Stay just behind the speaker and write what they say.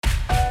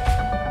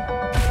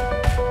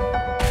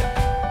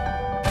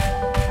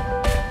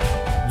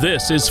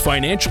This is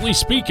Financially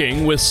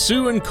Speaking with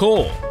Sue and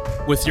Cole,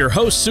 with your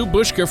host Sue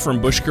Bushka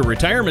from Bushka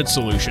Retirement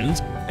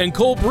Solutions and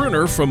Cole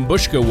Bruner from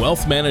Bushka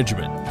Wealth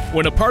Management.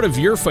 When a part of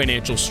your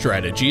financial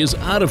strategy is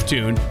out of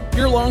tune,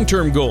 your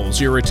long-term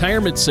goals, your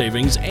retirement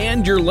savings,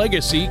 and your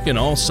legacy can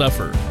all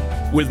suffer.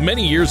 With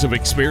many years of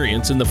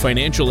experience in the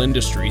financial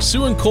industry,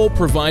 Sue and Cole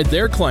provide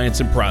their clients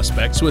and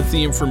prospects with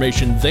the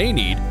information they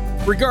need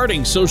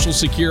regarding Social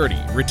Security,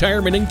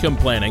 retirement income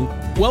planning,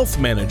 wealth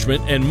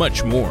management, and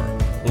much more.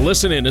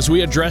 Listen in as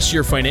we address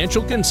your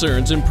financial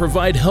concerns and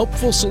provide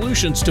helpful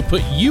solutions to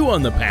put you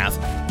on the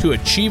path to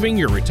achieving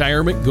your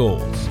retirement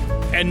goals.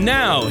 And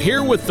now,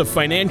 here with the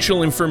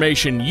financial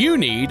information you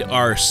need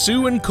are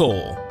Sue and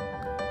Cole.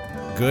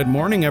 Good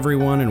morning,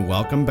 everyone, and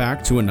welcome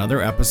back to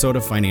another episode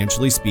of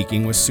Financially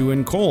Speaking with Sue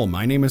and Cole.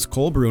 My name is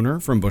Cole Bruner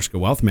from Bushka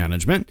Wealth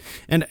Management,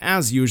 and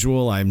as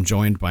usual, I'm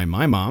joined by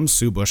my mom,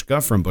 Sue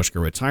Bushka from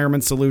Bushka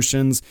Retirement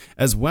Solutions,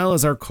 as well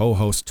as our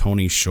co-host,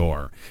 Tony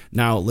Shore.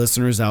 Now,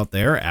 listeners out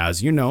there,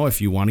 as you know,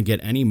 if you want to get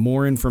any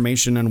more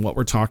information on what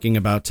we're talking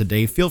about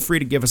today, feel free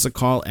to give us a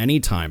call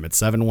anytime at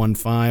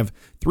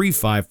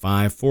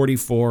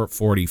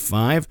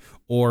 715-355-4445.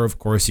 Or, of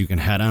course, you can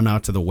head on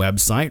out to the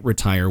website,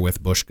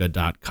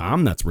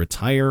 retirewithbushka.com. That's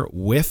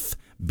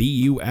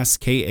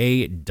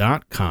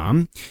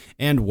retirewithbuska.com.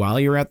 And while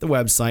you're at the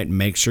website,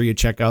 make sure you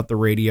check out the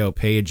radio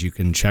page. You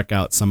can check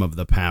out some of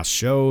the past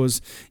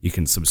shows. You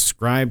can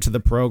subscribe to the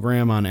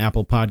program on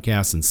Apple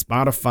Podcasts and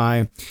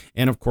Spotify.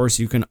 And, of course,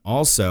 you can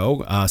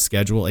also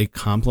schedule a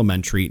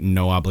complimentary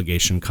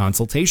no-obligation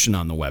consultation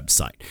on the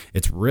website.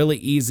 It's really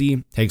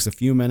easy, takes a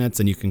few minutes,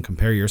 and you can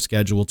compare your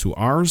schedule to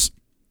ours.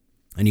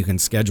 And you can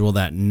schedule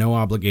that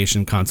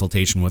no-obligation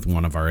consultation with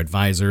one of our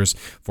advisors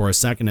for a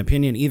second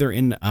opinion, either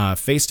in a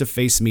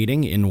face-to-face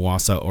meeting in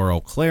Wausau or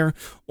Eau Claire,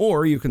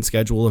 or you can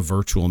schedule a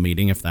virtual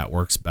meeting if that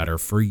works better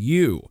for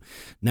you.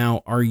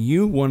 Now, are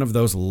you one of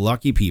those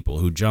lucky people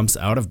who jumps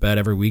out of bed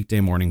every weekday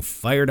morning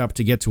fired up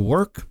to get to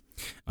work?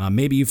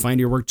 Maybe you find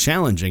your work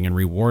challenging and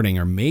rewarding,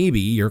 or maybe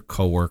your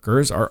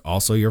coworkers are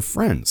also your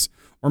friends.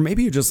 Or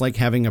maybe you just like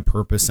having a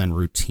purpose and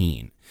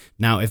routine.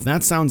 Now, if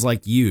that sounds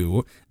like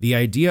you, the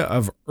idea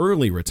of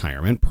early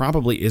retirement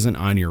probably isn't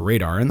on your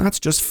radar, and that's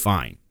just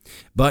fine.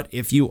 But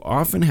if you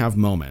often have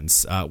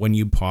moments when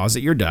you pause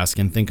at your desk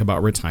and think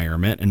about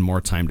retirement and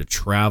more time to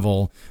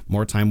travel,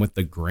 more time with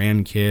the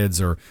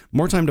grandkids, or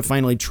more time to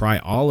finally try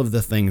all of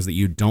the things that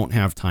you don't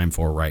have time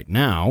for right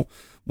now,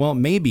 well,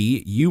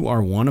 maybe you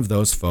are one of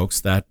those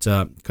folks that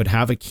could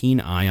have a keen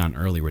eye on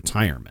early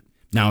retirement.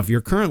 Now, if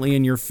you're currently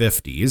in your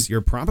 50s,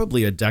 you're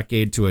probably a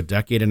decade to a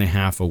decade and a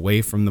half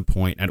away from the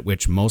point at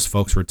which most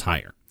folks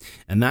retire.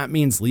 And that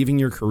means leaving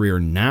your career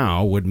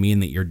now would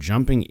mean that you're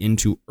jumping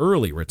into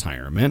early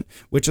retirement,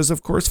 which is,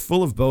 of course,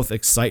 full of both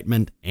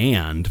excitement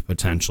and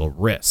potential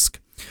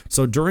risk.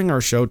 So during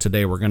our show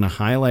today, we're going to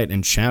highlight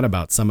and chat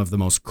about some of the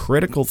most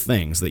critical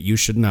things that you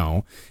should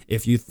know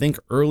if you think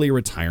early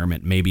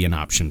retirement may be an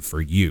option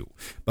for you.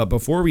 But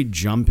before we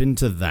jump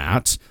into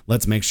that,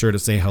 let's make sure to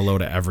say hello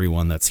to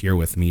everyone that's here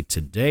with me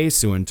today.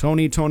 Sue and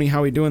Tony. Tony, how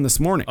are we doing this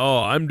morning? Oh,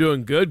 I'm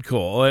doing good,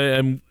 Cole.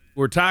 And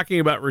we're talking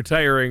about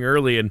retiring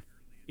early. And,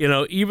 you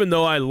know, even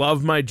though I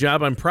love my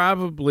job, I'm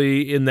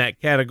probably in that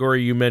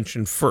category you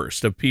mentioned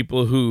first of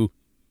people who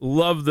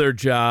love their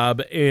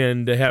job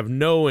and have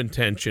no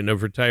intention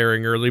of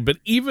retiring early. But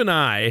even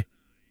I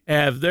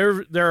have,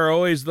 there are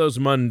always those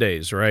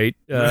Mondays, right?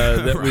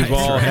 That we've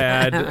all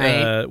had.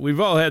 Right.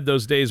 We've all had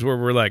those days where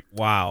we're like,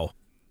 wow,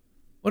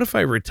 what if I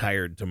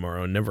retired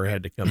tomorrow and never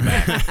had to come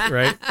back,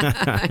 right?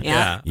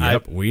 Yeah.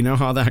 Yep, we know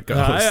how that goes.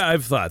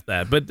 I've thought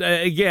that. But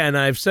again,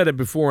 I've said it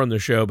before on the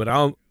show, but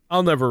I'll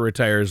never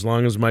retire as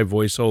long as my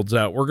voice holds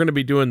out. We're going to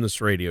be doing this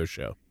radio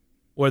show,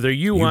 whether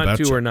you want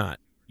betcha. to or not.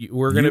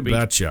 We're going to be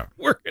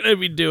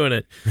doing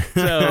it.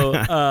 So,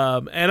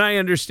 and I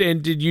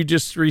understand, did you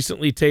just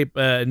recently tape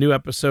a new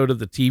episode of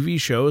the TV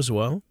show as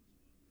well?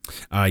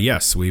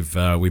 Yes, we've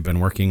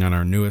been working on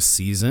our newest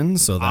season,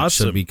 so that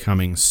Awesome. should be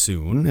coming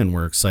soon, and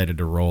we're excited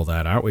to roll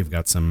that out. We've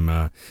got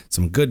some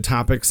good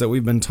topics that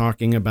we've been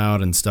talking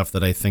about and stuff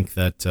that I think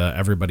that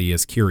everybody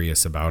is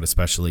curious about,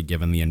 especially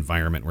given the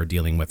environment we're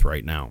dealing with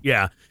right now.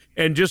 Yeah.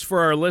 And just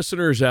for our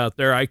listeners out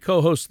there, I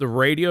co-host the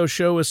radio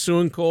show with Sue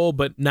and Cole,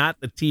 but not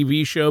the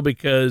TV show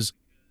because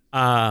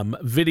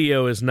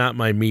video is not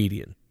my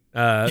median.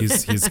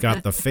 He's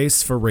got the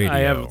face for radio. I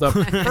have the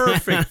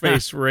perfect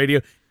face for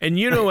radio. And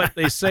you know what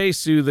they say,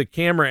 Sue, the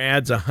camera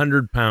adds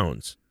 100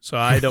 pounds. So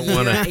I don't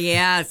want to.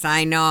 Yes,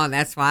 I know.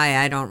 That's why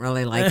I don't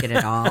really like it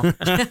at all. No,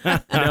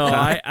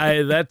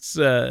 I that's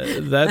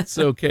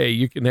okay.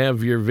 You can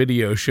have your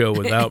video show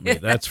without me.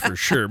 That's for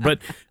sure. But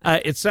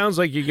it sounds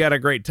like you got a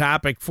great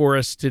topic for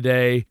us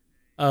today.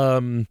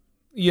 You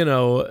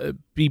know,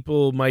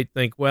 people might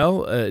think,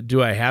 well,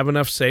 do I have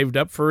enough saved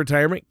up for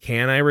retirement?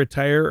 Can I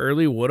retire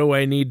early? What do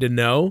I need to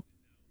know?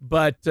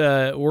 But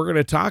we're going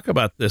to talk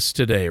about this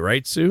today,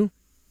 right, Sue?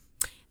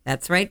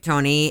 That's right,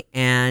 Tony.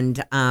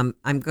 And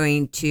I'm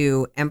going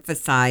to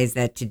emphasize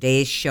that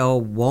today's show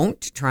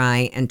won't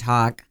try and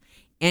talk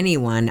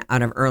anyone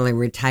out of early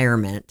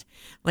retirement.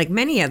 Like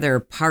many other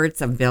parts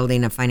of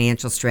building a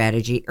financial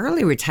strategy,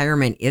 early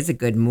retirement is a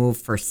good move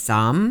for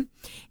some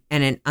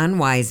and an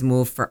unwise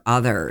move for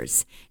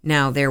others.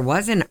 Now, there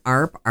was an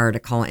AARP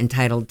article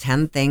entitled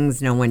 10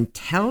 Things No One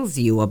Tells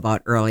You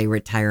About Early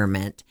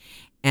Retirement,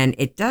 and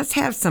it does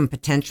have some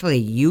potentially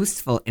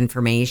useful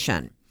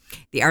information.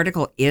 The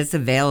article is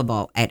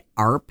available at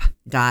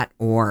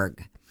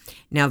aarp.org.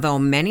 Now, though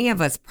many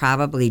of us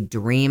probably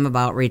dream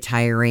about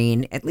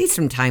retiring, at least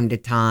from time to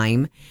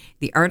time,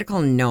 the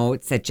article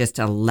notes that just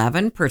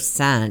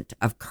 11%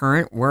 of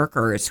current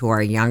workers who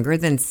are younger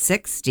than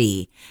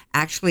 60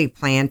 actually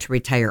plan to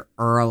retire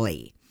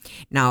early.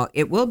 Now,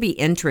 it will be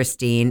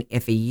interesting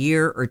if a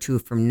year or two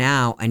from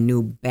now, a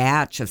new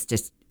batch of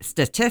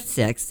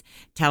statistics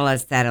tell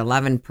us that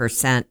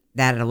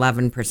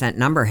 11%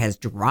 number has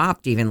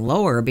dropped even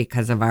lower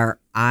because of our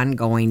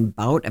ongoing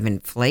bout of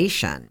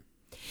inflation.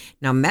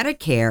 Now,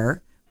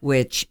 Medicare,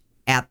 which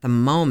at the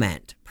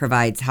moment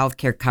provides health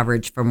care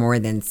coverage for more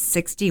than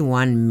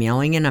 61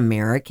 million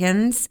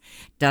Americans,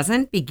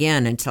 doesn't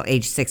begin until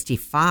age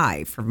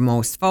 65 for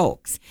most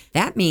folks.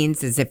 That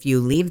means is if you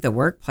leave the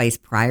workplace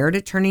prior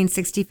to turning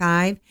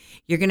 65,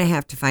 you're going to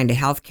have to find a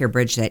health care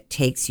bridge that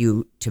takes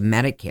you to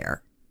Medicare.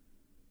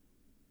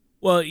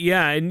 Well,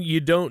 yeah, and you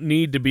don't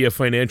need to be a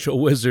financial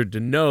wizard to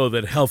know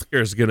that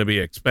healthcare is going to be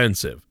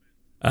expensive.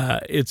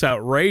 It's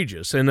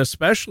outrageous, and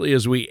especially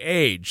as we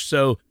age.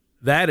 So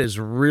that is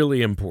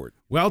really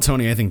important. Well,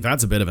 Tony, I think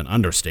that's a bit of an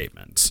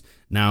understatement.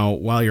 Now,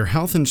 while your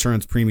health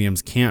insurance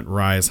premiums can't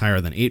rise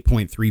higher than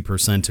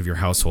 8.3% of your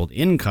household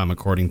income,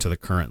 according to the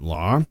current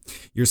law,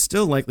 you're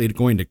still likely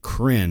going to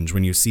cringe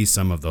when you see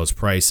some of those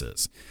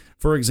prices.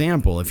 For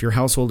example, if your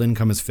household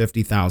income is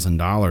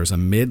 $50,000, a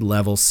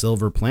mid-level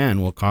silver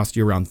plan will cost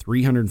you around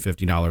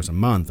 $350 a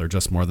month, or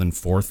just more than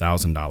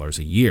 $4,000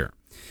 a year.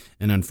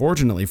 And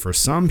unfortunately, for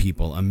some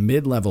people, a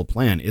mid-level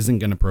plan isn't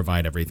going to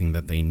provide everything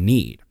that they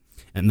need.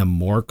 And the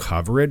more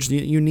coverage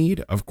that you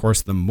need, of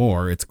course, the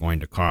more it's going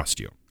to cost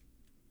you.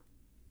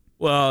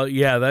 Well,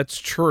 yeah, that's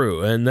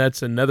true. And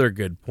that's another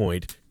good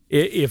point.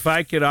 If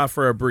I could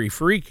offer a brief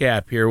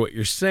recap here, what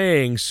you're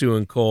saying, Sue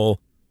and Cole,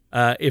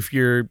 if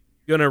you're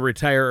going to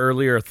retire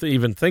early or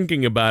even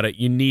thinking about it,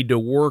 you need to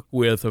work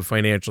with a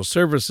financial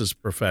services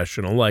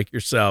professional like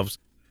yourselves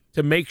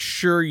to make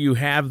sure you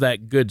have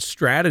that good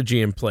strategy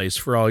in place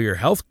for all your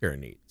healthcare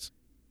needs.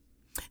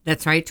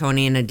 That's right,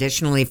 Tony. And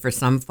additionally, for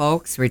some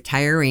folks,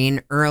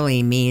 retiring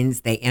early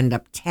means they end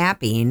up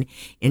tapping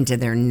into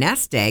their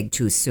nest egg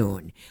too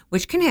soon,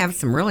 which can have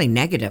some really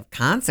negative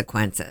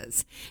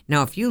consequences.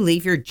 Now, if you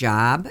leave your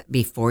job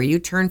before you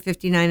turn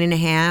 59 and a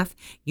half,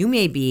 you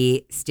may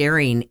be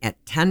staring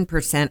at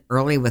 10%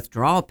 early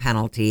withdrawal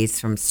penalties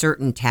from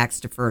certain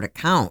tax-deferred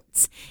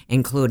accounts,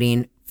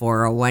 including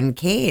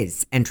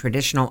 401ks and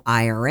traditional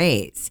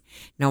IRAs.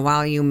 Now,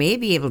 while you may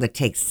be able to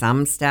take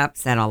some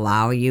steps that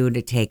allow you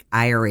to take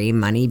IRA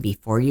money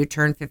before you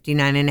turn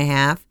 59 and a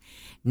half,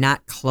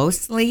 not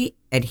closely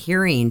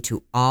adhering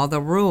to all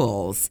the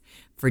rules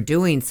for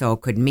doing so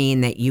could mean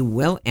that you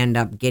will end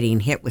up getting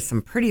hit with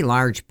some pretty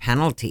large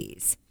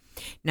penalties.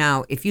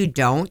 Now, if you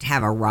don't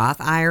have a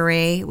Roth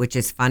IRA, which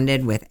is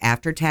funded with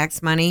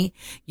after-tax money,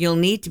 you'll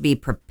need to be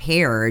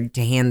prepared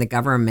to hand the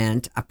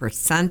government a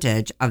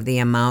percentage of the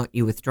amount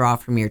you withdraw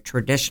from your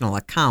traditional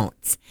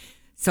accounts.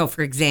 So,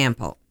 for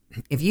example,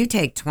 if you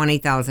take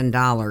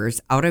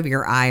 $20,000 out of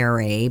your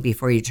IRA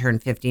before you turn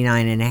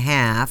 59 and a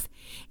half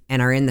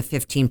and are in the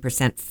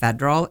 15%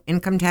 federal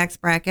income tax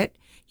bracket,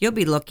 you'll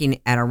be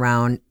looking at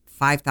around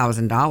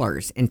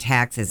 $5,000 in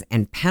taxes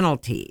and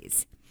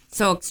penalties.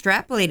 So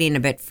extrapolating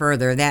a bit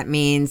further, that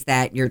means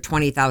that your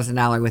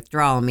 $20,000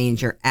 withdrawal means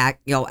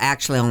you'll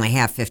actually only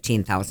have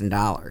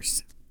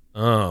 $15,000.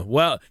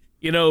 Well,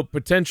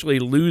 potentially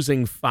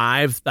losing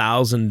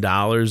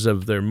 $5,000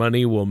 of their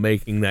money while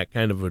making that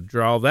kind of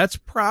withdrawal, that's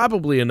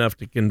probably enough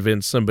to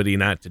convince somebody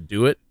not to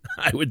do it,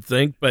 I would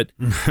think. But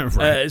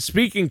right.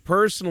 Speaking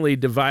personally,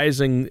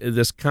 devising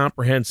this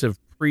comprehensive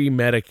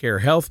pre-Medicare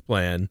health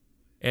plan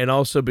and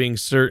also being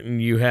certain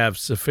you have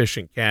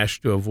sufficient cash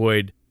to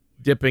avoid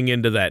dipping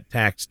into that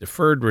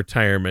tax-deferred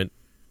retirement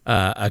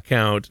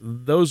account,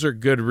 those are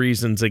good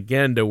reasons,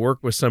 again, to work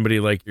with somebody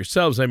like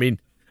yourselves. I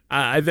mean,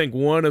 I think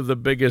one of the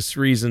biggest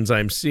reasons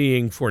I'm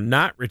seeing for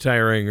not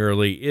retiring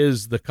early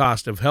is the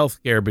cost of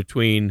health care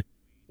between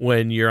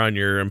when you're on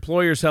your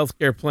employer's health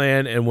care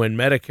plan and when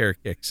Medicare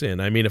kicks in.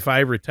 I mean, if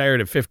I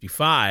retired at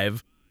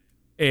 55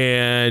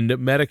 and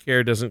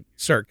Medicare doesn't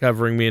start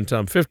covering me until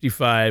I'm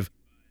 55,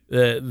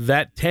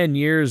 that 10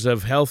 years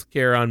of health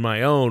care on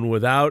my own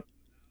without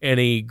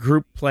any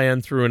group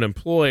plan through an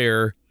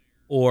employer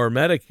or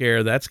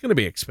Medicare, that's going to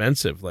be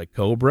expensive. Like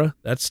Cobra,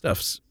 that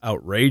stuff's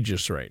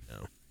outrageous right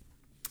now.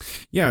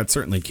 Yeah, it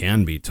certainly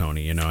can be,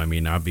 Tony.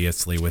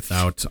 Obviously,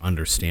 without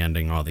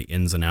understanding all the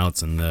ins and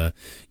outs and the,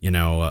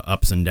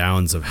 ups and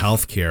downs of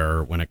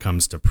healthcare when it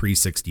comes to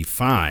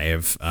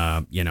pre-65,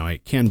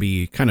 it can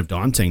be kind of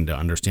daunting to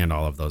understand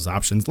all of those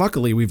options.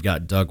 Luckily, we've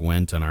got Doug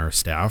Wendt on our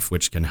staff,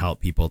 which can help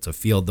people to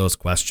field those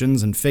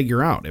questions and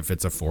figure out if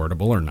it's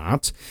affordable or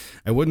not.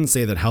 I wouldn't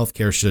say that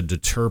healthcare should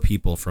deter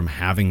people from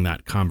having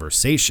that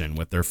conversation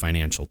with their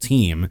financial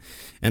team.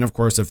 And of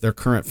course, if their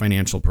current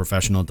financial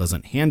professional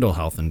doesn't handle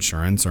health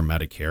insurance or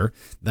Medicare,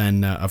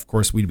 then of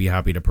course we'd be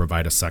happy to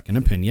provide a second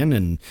opinion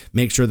and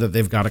make sure that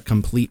they've got a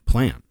complete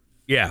plan.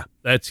 Yeah,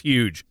 that's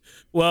huge.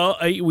 Well,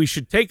 we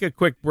should take a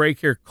quick break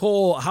here.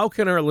 Cole, how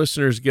can our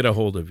listeners get a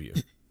hold of you?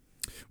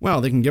 Well,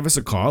 they can give us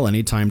a call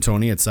anytime,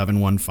 Tony, at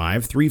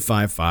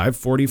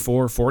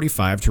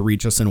 715-355-4445 to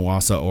reach us in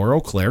Wausau or Eau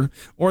Claire,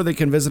 or they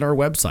can visit our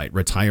website,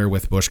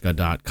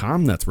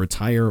 retirewithbushka.com. That's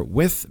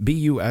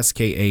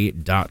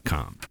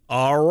retirewithbuska.com.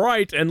 All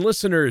right, and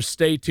listeners,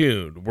 stay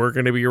tuned. We're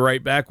going to be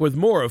right back with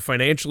more of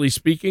Financially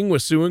Speaking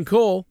with Sue and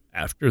Cole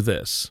after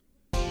this.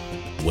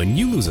 When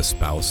you lose a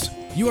spouse,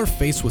 you are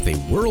faced with a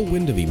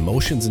whirlwind of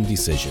emotions and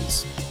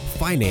decisions.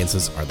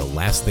 Finances are the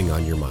last thing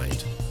on your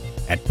mind.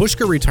 At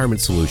Bushka Retirement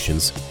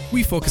Solutions,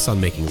 we focus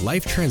on making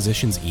life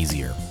transitions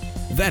easier.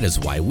 That is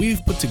why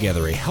we've put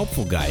together a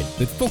helpful guide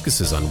that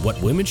focuses on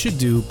what women should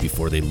do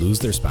before they lose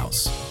their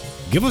spouse.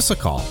 Give us a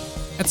call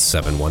at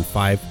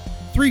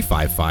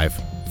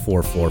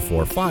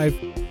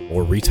 715-355-4445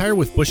 or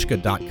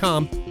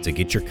retirewithbushka.com to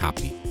get your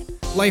copy.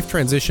 Life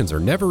transitions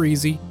are never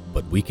easy,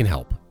 but we can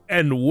help.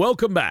 And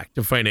welcome back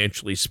to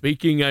Financially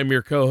Speaking. I'm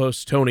your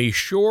co-host, Tony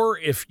Shore.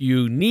 If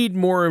you need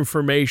more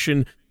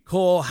information,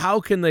 Cole,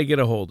 how can they get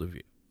a hold of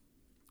you?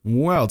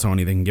 Well,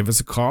 Tony, they can give us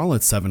a call at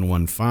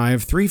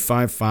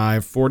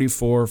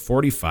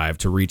 715-355-4445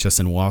 to reach us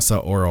in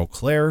Wausau or Eau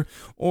Claire,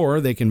 or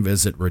they can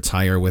visit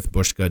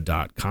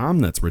retirewithbushka.com.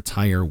 That's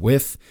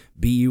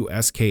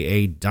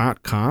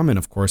retirewithbuska.com. And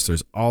of course,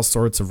 there's all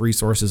sorts of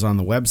resources on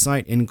the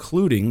website,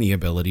 including the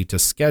ability to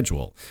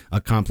schedule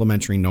a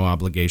complimentary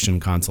no-obligation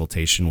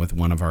consultation with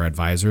one of our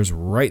advisors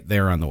right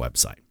there on the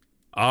website.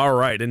 All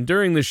right. And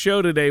during the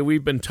show today,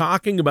 we've been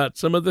talking about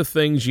some of the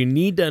things you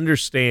need to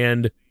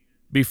understand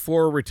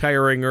before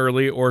retiring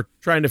early or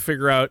trying to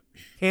figure out,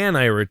 can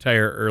I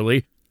retire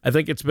early? I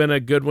think it's been a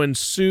good one.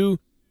 Sue,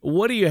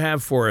 what do you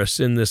have for us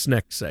in this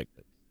next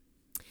segment?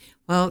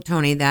 Well,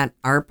 Tony, that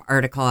ARP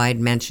article I'd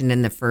mentioned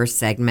in the first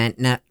segment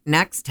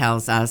next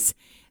tells us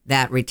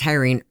that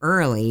retiring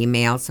early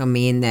may also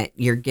mean that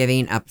you're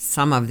giving up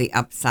some of the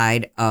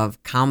upside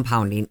of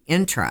compounding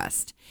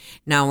interest.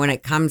 Now, when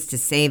it comes to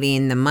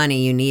saving the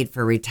money you need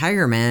for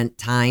retirement,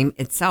 time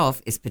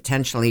itself is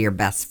potentially your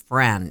best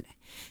friend.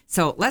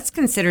 So let's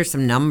consider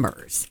some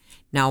numbers.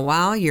 Now,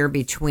 while you're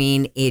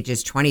between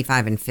ages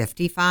 25 and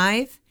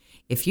 55,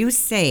 if you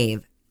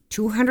save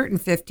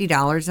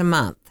 $250 a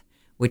month,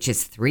 which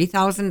is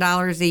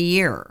 $3,000 a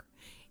year,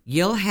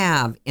 you'll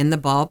have in the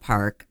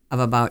ballpark of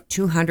about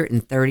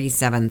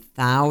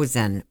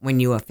 $237,000 when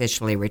you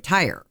officially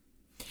retire.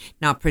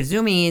 Now,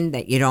 presuming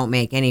that you don't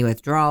make any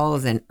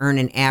withdrawals and earn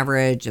an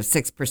average of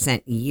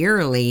 6%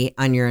 yearly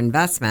on your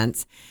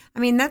investments,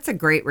 that's a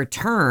great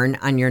return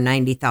on your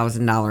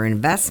 $90,000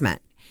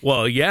 investment.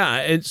 Well, yeah.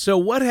 And so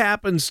what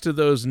happens to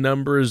those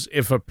numbers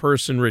if a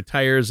person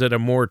retires at a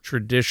more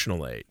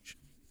traditional age?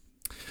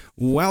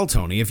 Well,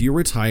 Tony, if you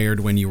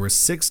retired when you were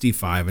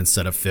 65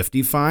 instead of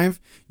 55,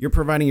 you're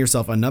providing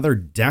yourself another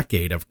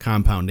decade of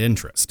compound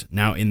interest.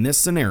 Now, in this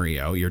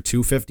scenario, your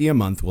 $250 a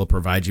month will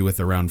provide you with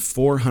around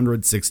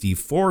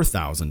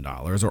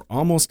 $464,000, or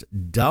almost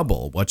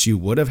double what you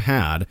would have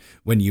had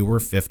when you were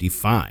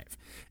 55.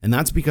 And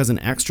that's because an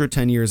extra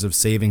 10 years of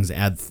savings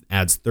adds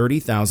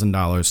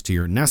 $30,000 to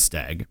your nest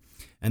egg.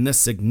 And this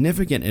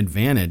significant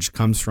advantage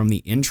comes from the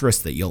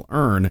interest that you'll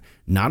earn,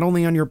 not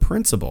only on your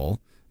principal,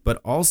 but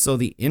also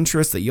the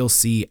interest that you'll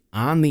see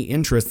on the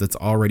interest that's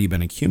already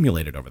been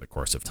accumulated over the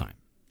course of time.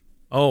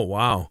 Oh,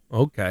 wow.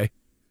 Okay.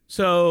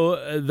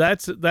 So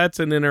that's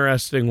an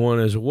interesting one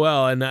as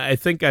well. And I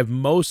think I've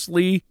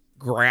mostly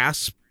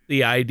grasped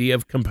the idea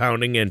of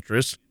compounding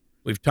interest.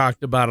 We've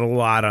talked about it a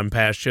lot on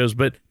past shows,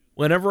 but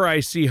whenever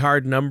I see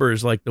hard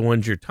numbers like the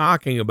ones you're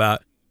talking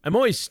about, I'm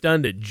always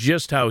stunned at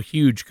just how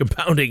huge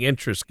compounding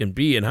interest can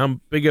be and how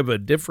big of a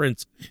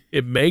difference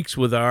it makes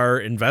with our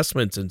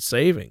investments and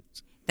savings.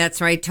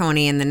 That's right,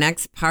 Tony. And the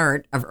next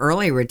part of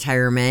early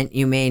retirement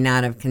you may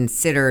not have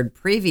considered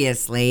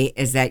previously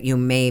is that you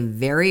may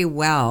very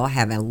well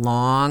have a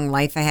long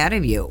life ahead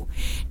of you.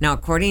 Now,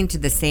 according to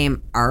the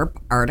same ARP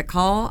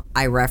article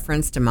I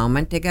referenced a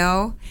moment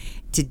ago,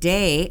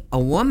 today, a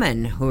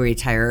woman who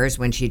retires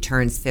when she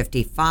turns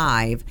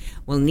 55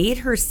 will need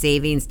her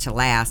savings to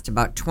last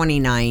about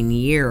 29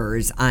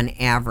 years on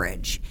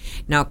average.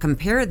 Now,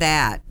 compare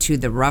that to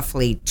the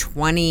roughly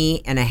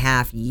 20 and a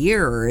half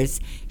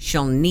years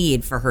she'll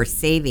need for her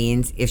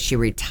savings if she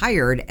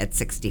retired at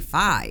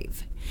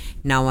 65.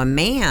 Now, a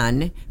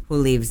man who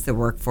leaves the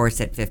workforce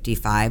at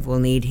 55 will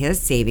need his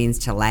savings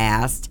to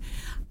last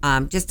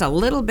just a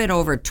little bit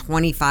over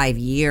 25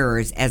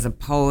 years as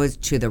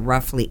opposed to the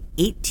roughly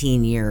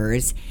 18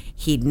 years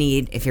he'd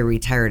need if he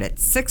retired at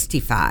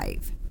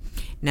 65.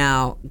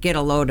 Now, get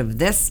a load of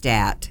this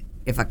stat.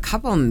 If a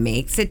couple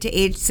makes it to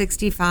age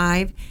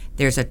 65,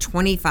 there's a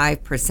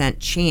 25%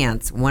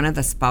 chance one of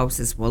the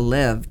spouses will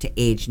live to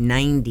age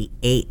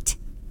 98.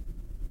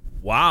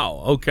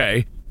 Wow.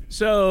 Okay.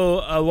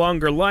 So a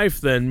longer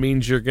life then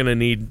means you're going to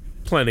need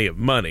plenty of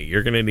money.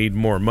 You're going to need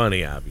more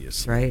money,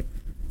 obviously. Right.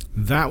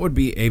 That would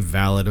be a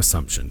valid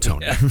assumption,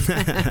 Tony.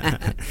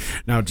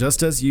 Now,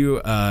 just as you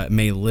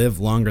may live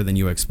longer than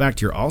you expect,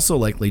 you're also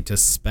likely to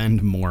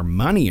spend more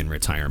money in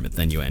retirement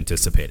than you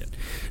anticipated.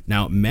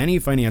 Now, many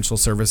financial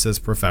services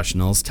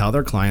professionals tell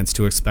their clients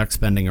to expect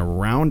spending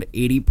around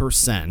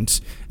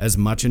 80% as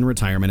much in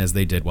retirement as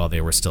they did while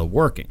they were still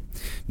working.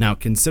 Now,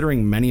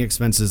 considering many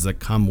expenses that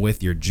come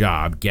with your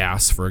job,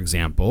 gas, for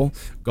example,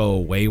 go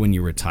away when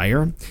you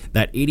retire,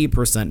 that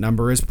 80%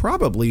 number is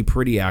probably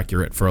pretty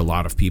accurate for a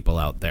lot of people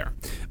out there.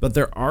 But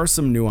there are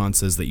some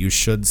nuances that you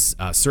should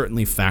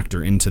certainly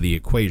factor into the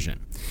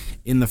equation.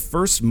 In the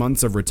first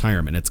months of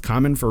retirement, it's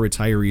common for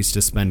retirees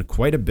to spend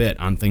quite a bit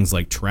on things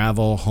like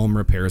travel, home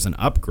repairs, and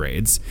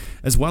upgrades,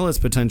 as well as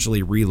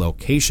potentially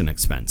relocation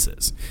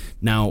expenses.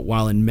 Now,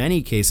 while in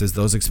many cases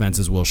those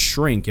expenses will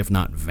shrink, if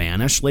not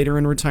vanish later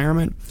in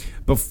retirement,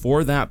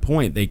 before that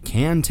point, they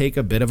can take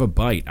a bit of a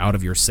bite out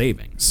of your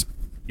savings.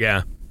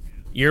 Yeah.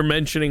 You're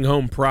mentioning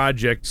home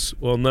projects.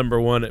 Well, number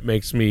one, it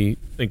makes me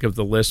think of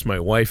the list my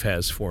wife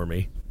has for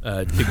me.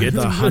 To get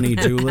the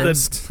honey-do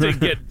list. To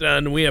get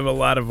done. We have a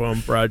lot of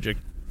home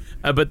projects.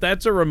 But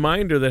that's a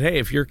reminder that, hey,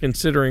 if you're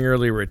considering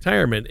early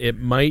retirement, it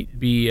might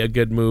be a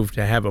good move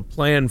to have a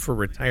plan for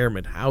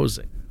retirement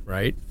housing,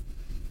 right?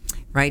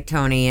 Right,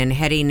 Tony. And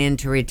heading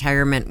into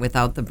retirement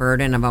without the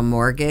burden of a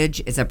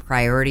mortgage is a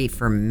priority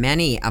for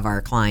many of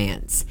our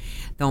clients,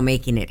 though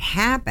making it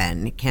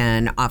happen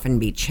can often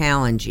be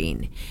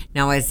challenging.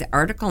 Now, as the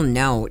article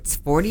notes,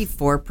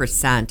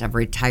 44% of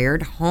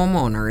retired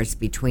homeowners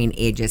between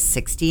ages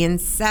 60 and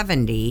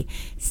 70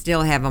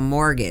 still have a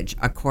mortgage,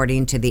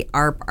 according to the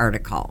ARP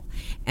article.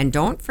 And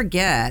don't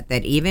forget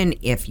that even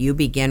if you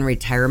begin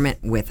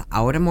retirement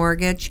without a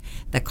mortgage,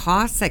 the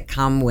costs that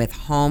come with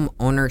home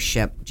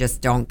ownership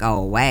just don't go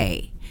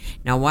away.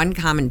 Now, one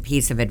common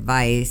piece of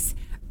advice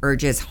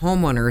urges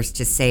homeowners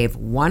to save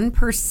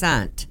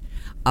 1%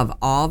 of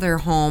all their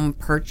home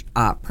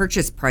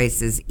purchase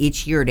prices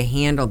each year to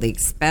handle the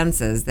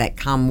expenses that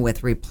come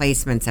with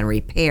replacements and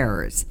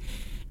repairs.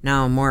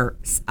 Now, more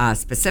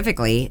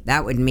specifically,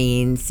 that would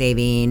mean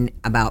saving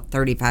about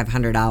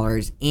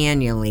 $3,500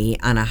 annually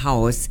on a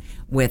house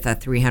with a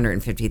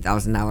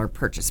 $350,000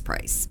 purchase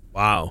price.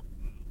 Wow.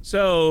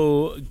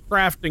 So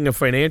crafting a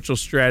financial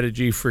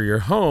strategy for your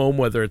home,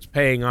 whether it's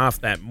paying off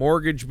that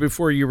mortgage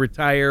before you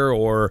retire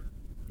or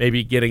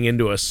maybe getting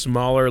into a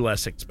smaller,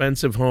 less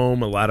expensive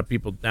home. A lot of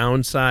people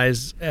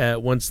downsize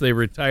once they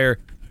retire.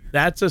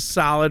 That's a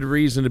solid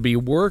reason to be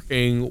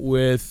working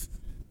with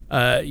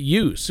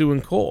you, Sue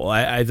and Cole.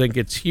 I think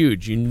it's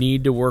huge. You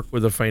need to work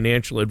with a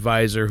financial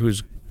advisor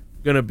who's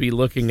going to be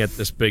looking at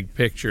this big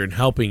picture and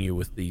helping you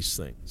with these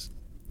things.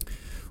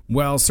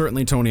 Well,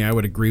 certainly, Tony, I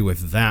would agree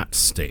with that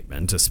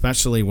statement,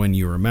 especially when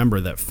you remember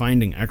that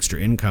finding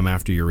extra income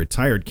after you're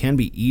retired can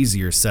be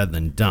easier said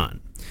than done.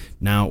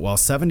 Now, while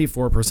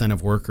 74%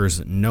 of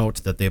workers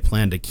note that they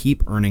plan to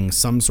keep earning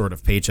some sort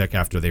of paycheck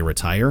after they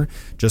retire,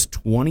 just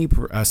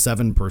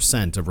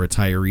 27% of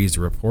retirees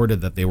reported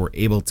that they were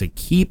able to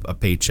keep a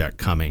paycheck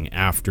coming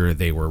after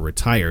they were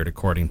retired,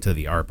 according to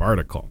the ARP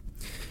article.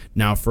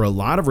 Now, for a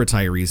lot of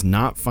retirees,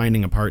 not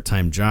finding a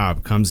part-time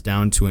job comes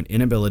down to an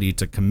inability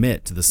to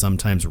commit to the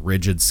sometimes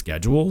rigid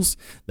schedules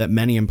that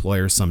many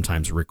employers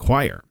sometimes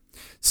require.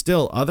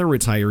 Still, other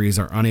retirees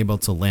are unable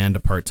to land a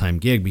part-time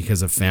gig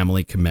because of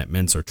family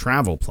commitments or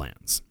travel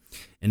plans.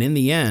 And in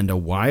the end, a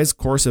wise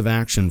course of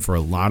action for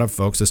a lot of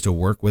folks is to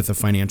work with a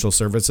financial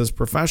services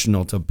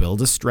professional to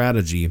build a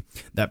strategy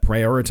that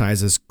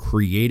prioritizes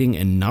creating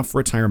enough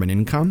retirement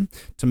income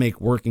to make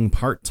working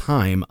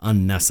part-time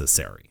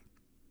unnecessary.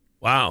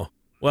 Wow.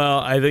 Well,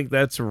 I think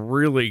that's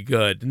really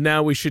good.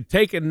 Now we should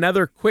take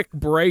another quick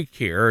break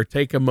here, or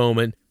take a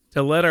moment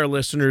to let our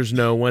listeners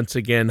know once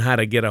again how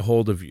to get a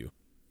hold of you.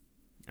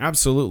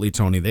 Absolutely,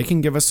 Tony. They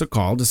can give us a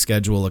call to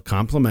schedule a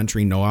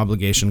complimentary,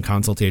 no-obligation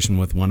consultation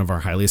with one of our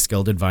highly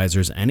skilled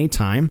advisors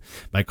anytime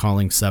by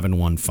calling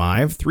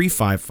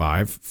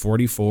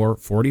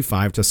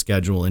 715-355-4445 to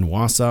schedule in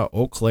Wausau,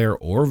 Eau Claire,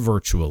 or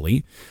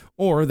virtually.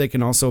 Or they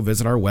can also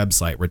visit our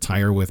website,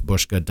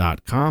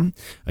 retirewithbushka.com.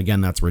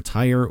 Again, that's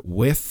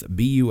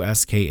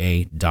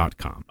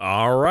retirewithbuska.com.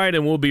 All right,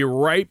 and we'll be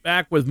right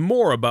back with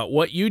more about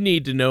what you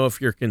need to know if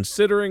you're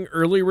considering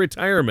early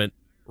retirement,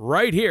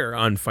 right here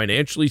on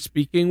Financially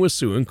Speaking with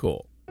Sue and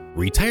Cole.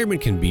 Retirement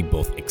can be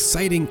both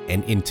exciting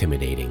and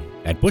intimidating.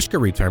 At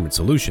Bushka Retirement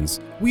Solutions,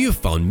 we have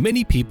found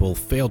many people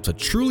fail to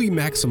truly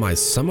maximize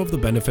some of the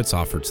benefits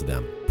offered to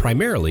them,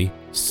 primarily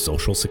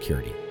Social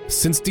Security.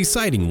 Since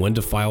deciding when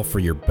to file for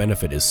your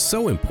benefit is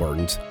so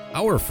important,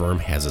 our firm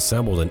has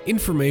assembled an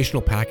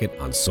informational packet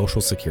on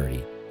Social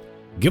Security.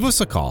 Give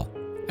us a call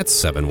at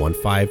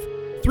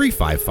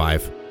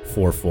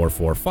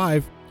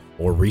 715-355-4445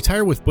 or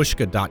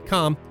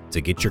retirewithbushka.com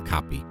to get your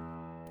copy.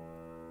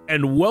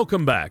 And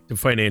welcome back to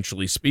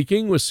Financially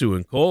Speaking with Sue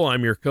and Cole.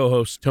 I'm your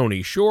co-host,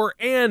 Tony Shore,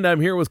 and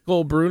I'm here with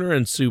Cole Bruner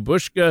and Sue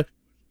Bushka.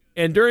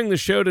 And during the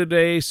show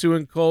today, Sue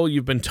and Cole,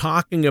 you've been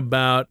talking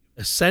about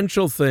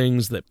essential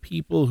things that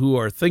people who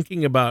are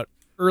thinking about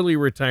early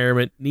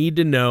retirement need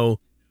to know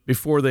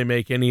before they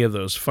make any of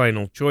those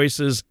final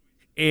choices.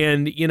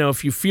 And, you know,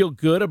 if you feel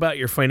good about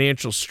your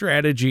financial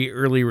strategy,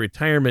 early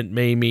retirement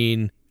may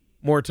mean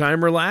more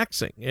time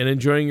relaxing and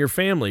enjoying your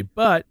family.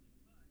 But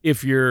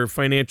if your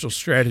financial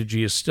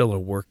strategy is still a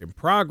work in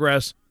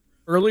progress,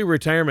 early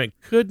retirement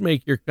could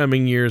make your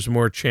coming years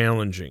more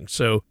challenging.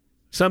 So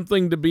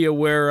something to be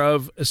aware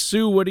of.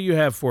 Sue, what do you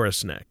have for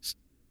us next?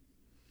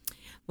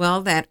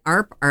 Well, that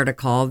ARP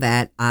article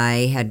that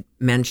I had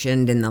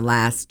mentioned in the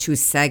last two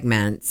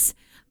segments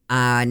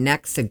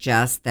next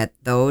suggests that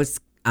those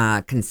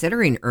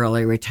considering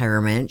early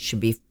retirement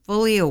should be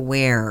fully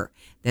aware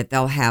that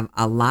they'll have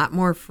a lot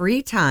more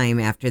free time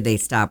after they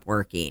stop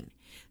working.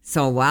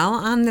 So while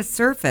on the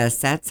surface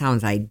that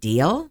sounds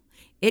ideal,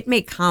 it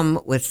may come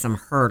with some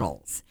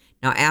hurdles.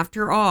 Now,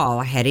 after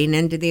all, heading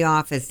into the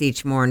office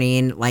each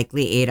morning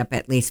likely ate up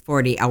at least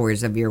 40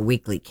 hours of your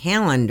weekly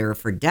calendar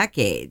for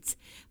decades.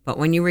 But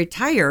when you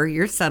retire,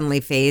 you're suddenly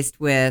faced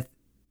with,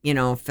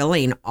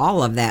 filling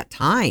all of that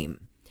time.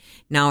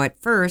 Now, at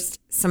first,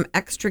 some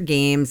extra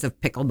games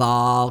of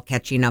pickleball,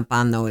 catching up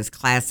on those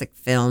classic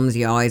films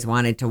you always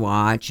wanted to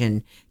watch,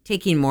 and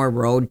taking more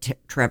road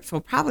trips will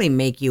probably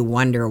make you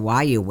wonder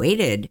why you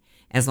waited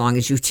as long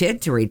as you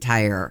did to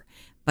retire.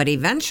 But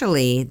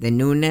eventually, the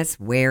newness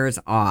wears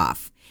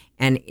off.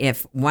 And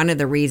if one of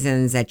the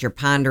reasons that you're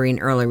pondering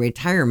early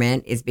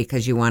retirement is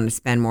because you want to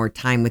spend more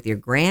time with your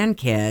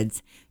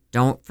grandkids,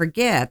 don't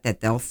forget that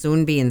they'll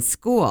soon be in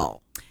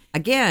school.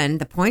 Again,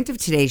 the point of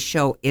today's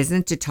show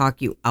isn't to talk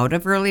you out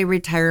of early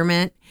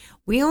retirement.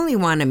 We only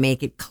want to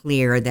make it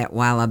clear that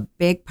while a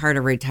big part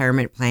of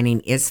retirement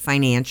planning is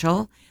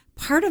financial,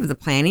 part of the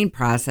planning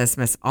process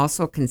must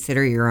also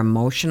consider your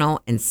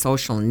emotional and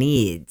social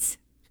needs.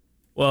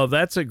 Well,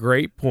 that's a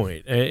great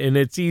point. And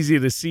it's easy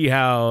to see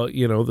how,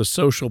 the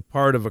social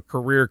part of a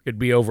career could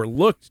be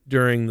overlooked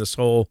during this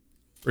whole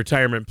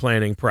retirement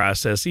planning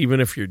process,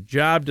 even if your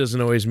job doesn't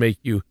always make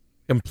you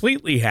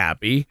completely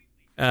happy.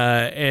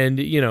 And,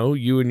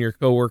 you and your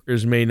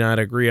coworkers may not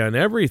agree on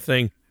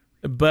everything,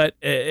 but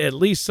at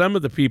least some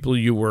of the people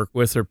you work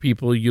with are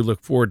people you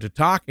look forward to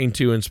talking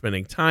to and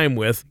spending time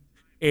with.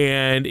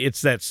 And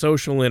it's that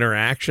social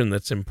interaction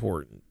that's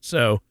important.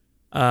 So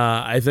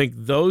I think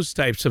those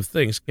types of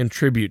things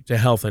contribute to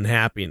health and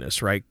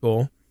happiness, right,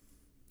 Cole?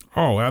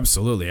 Oh,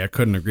 absolutely. I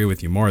couldn't agree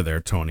with you more there,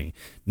 Tony.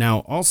 Now,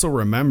 also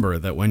remember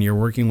that when you're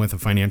working with a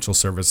financial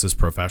services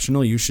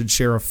professional, you should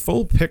share a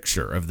full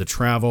picture of the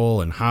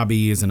travel and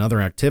hobbies and other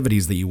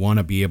activities that you want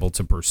to be able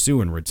to pursue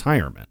in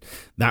retirement.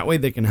 That way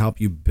they can help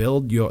you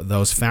build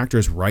those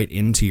factors right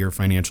into your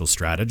financial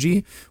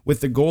strategy with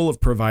the goal of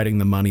providing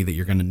the money that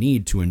you're going to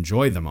need to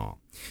enjoy them all.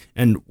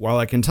 And while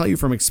I can tell you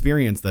from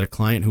experience that a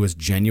client who is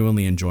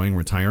genuinely enjoying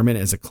retirement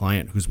is a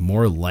client who's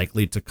more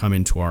likely to come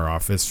into our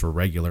office for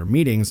regular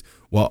meetings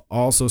while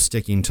also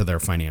sticking to their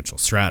financial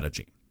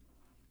strategy.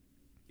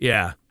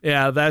 Yeah,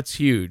 that's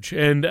huge.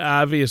 And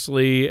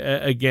obviously,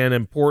 again,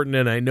 important.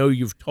 And I know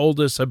you've told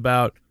us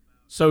about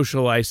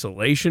social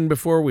isolation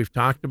before. We've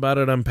talked about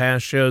it on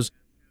past shows.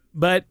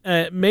 But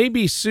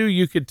maybe, Sue,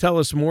 you could tell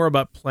us more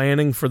about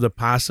planning for the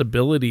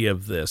possibility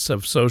of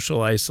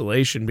social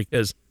isolation,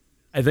 because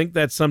I think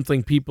that's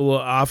something people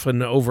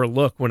often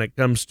overlook when it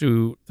comes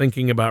to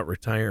thinking about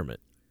retirement.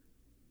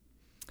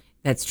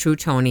 That's true,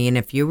 Tony. And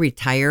if you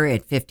retire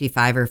at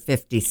 55 or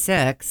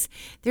 56,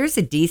 there's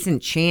a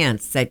decent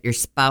chance that your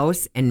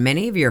spouse and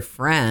many of your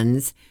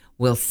friends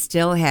will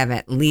still have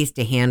at least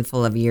a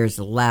handful of years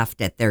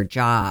left at their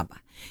job.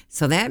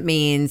 So that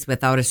means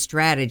without a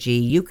strategy,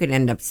 you could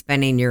end up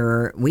spending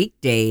your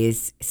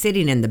weekdays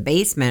sitting in the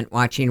basement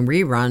watching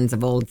reruns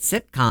of old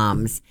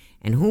sitcoms.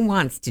 And who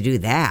wants to do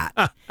that?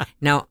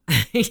 Now,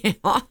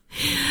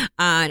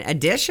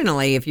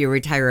 additionally, if you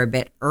retire a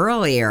bit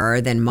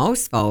earlier than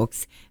most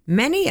folks,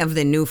 many of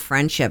the new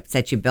friendships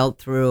that you built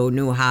through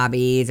new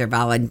hobbies or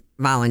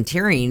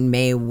volunteering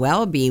may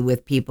well be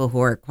with people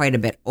who are quite a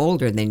bit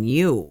older than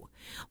you.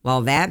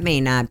 While that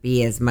may not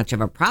be as much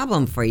of a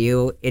problem for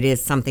you, it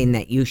is something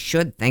that you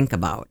should think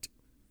about.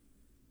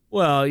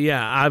 Well,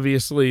 yeah,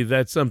 obviously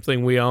that's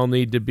something we all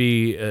need to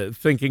be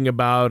thinking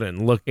about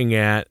and looking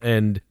at.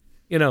 And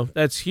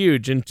that's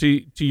huge. And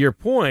to your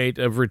point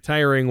of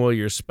retiring while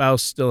your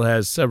spouse still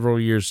has several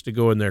years to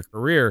go in their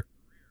career,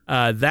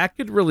 that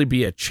could really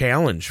be a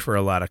challenge for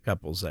a lot of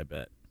couples, I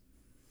bet.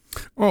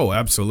 Oh,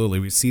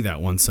 absolutely. We see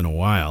that once in a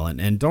while.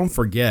 And don't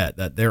forget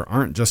that there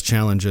aren't just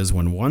challenges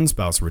when one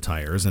spouse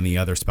retires and the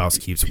other spouse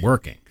keeps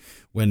working.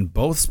 When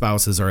both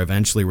spouses are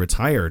eventually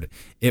retired,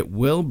 it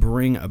will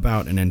bring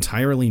about an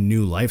entirely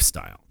new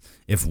lifestyle.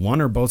 If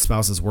one or both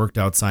spouses worked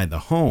outside the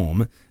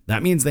home,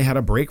 that means they had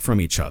a break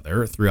from each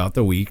other throughout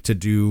the week to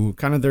do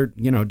kind of their,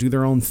 do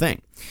their own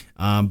thing.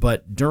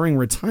 But during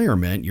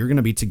retirement, you're going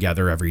to be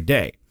together every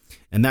day.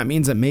 And that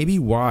means it may be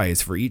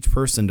wise for each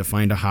person to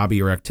find a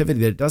hobby or activity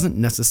that doesn't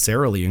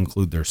necessarily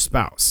include their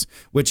spouse,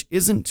 which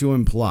isn't to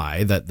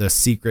imply that the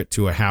secret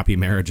to a happy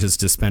marriage is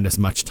to spend as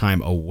much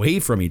time away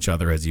from each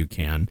other as you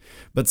can.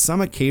 But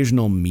some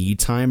occasional me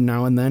time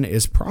now and then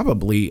is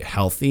probably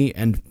healthy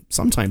and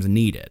sometimes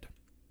needed.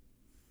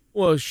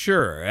 Well,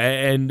 sure,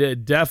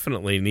 and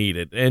definitely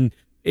needed. And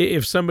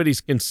if somebody's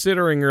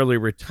considering early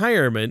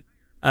retirement,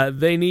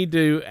 they need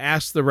to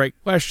ask the right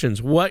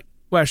questions. What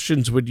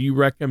questions would you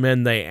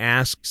recommend they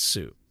ask,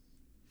 Sue?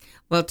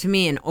 Well, to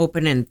me, an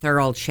open and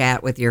thorough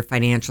chat with your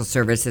financial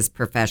services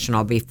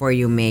professional before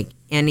you make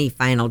any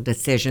final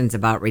decisions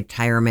about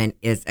retirement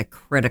is a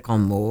critical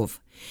move.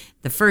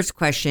 The first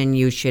question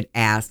you should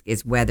ask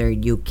is whether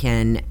you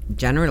can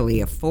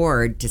generally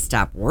afford to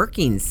stop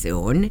working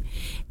soon.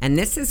 And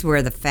this is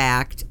where the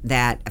fact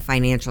that a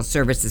financial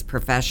services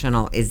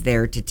professional is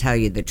there to tell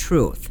you the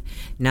truth,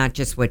 not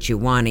just what you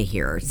want to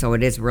hear. So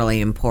it is really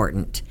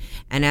important.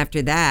 And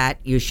after that,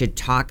 you should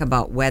talk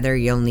about whether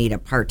you'll need a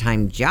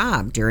part-time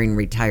job during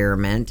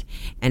retirement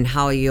and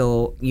how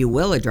you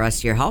will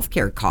address your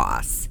healthcare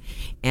costs,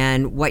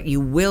 and what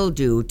you will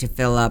do to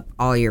fill up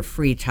all your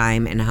free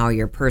time and how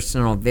your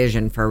personal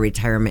vision for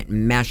retirement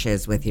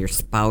meshes with your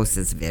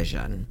spouse's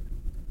vision.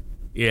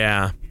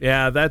 Yeah,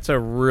 that's a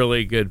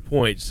really good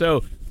point.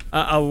 So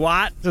a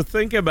lot to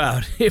think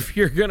about if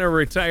you're going to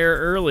retire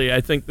early.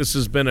 I think this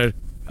has been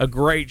a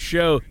great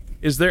show.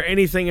 Is there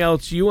anything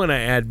else you want to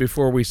add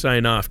before we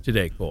sign off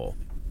today, Cole?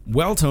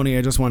 Well, Tony,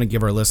 I just want to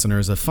give our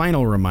listeners a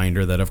final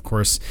reminder that, of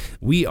course,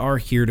 we are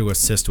here to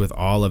assist with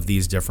all of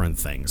these different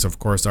things. Of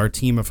course, our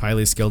team of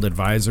highly skilled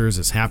advisors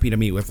is happy to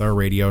meet with our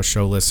radio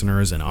show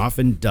listeners and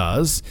often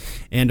does.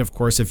 And, of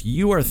course, if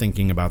you are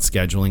thinking about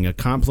scheduling a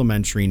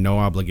complimentary,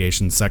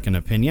 no-obligation second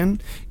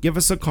opinion, give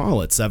us a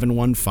call at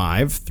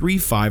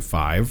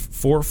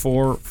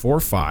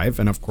 715-355-4445.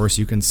 And, of course,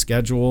 you can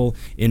schedule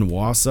in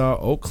Wausau,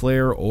 Eau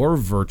Claire, or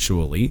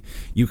virtually.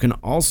 You can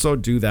also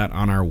do that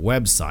on our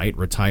website,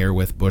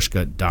 retirewithbushka.com.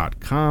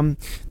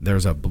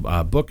 There's a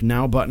book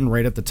now button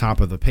right at the top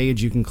of the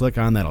page you can click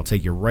on. That'll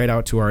take you right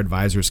out to our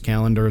advisors'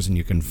 calendars, and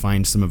you can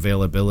find some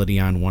availability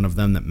on one of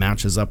them that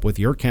matches up with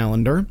your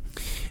calendar.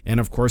 And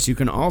of course, you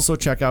can also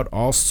check out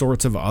all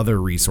sorts of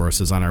other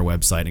resources on our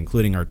website,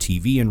 including our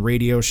TV and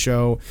radio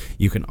show.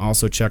 You can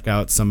also check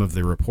out some of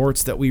the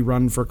reports that we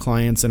run for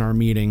clients in our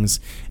meetings.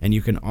 And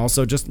you can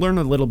also just learn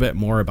a little bit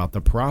more about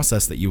the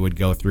process that you would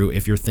go through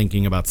if you're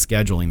thinking about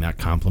scheduling that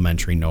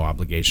complimentary no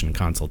obligation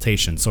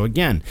consultation. So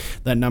again,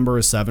 that number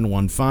is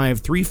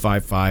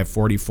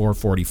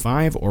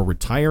 715-355-4445 or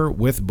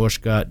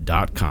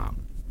retirewithbushka.com.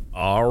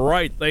 All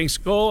right, thanks,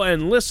 Cole.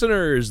 And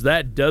listeners,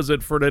 that does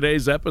it for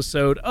today's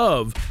episode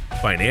of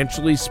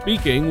Financially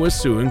Speaking with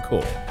Sue and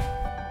Cole.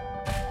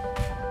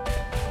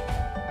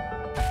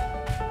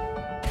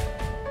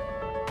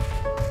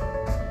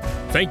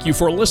 Thank you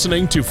for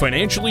listening to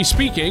Financially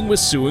Speaking with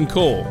Sue and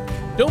Cole.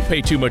 Don't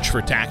pay too much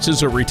for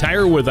taxes or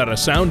retire without a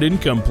sound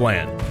income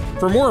plan.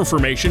 For more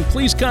information,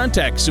 please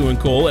contact Sue and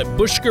Cole at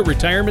Bushka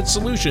Retirement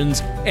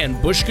Solutions and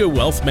Bushka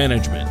Wealth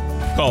Management.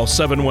 Call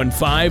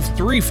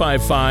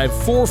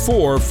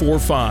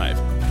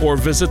 715-355-4445 or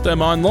visit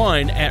them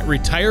online at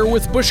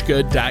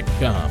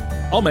retirewithbushka.com.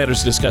 All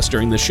matters discussed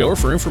during this show are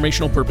for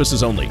informational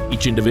purposes only.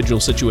 Each individual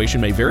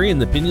situation may vary,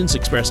 and the opinions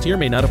expressed here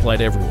may not apply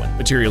to everyone.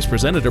 Materials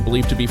presented are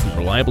believed to be from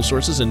reliable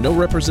sources, and no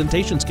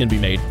representations can be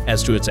made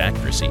as to its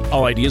accuracy.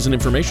 All ideas and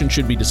information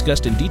should be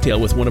discussed in detail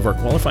with one of our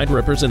qualified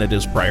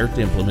representatives prior to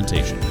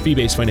implementation.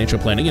 Fee-based financial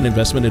planning and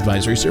investment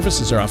advisory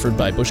services are offered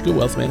by Bushka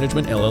Wealth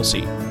Management,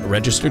 LLC, a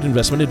registered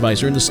investment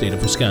advisor in the state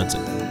of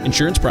Wisconsin.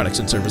 Insurance products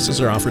and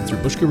services are offered through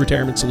Bushka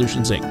Retirement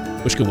Solutions, Inc.,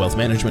 Bushka Wealth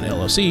Management,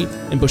 LLC,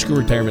 and Bushka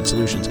Retirement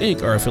Solutions,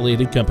 Inc. are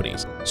affiliated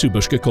companies. Sue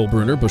Bushka, Cole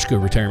Bruner,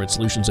 Bushka Retirement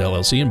Solutions,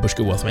 LLC, and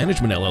Bushka Wealth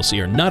Management,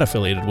 LLC are not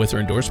affiliated with or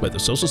endorsed by the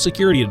Social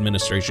Security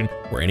Administration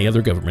or any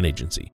other government agency.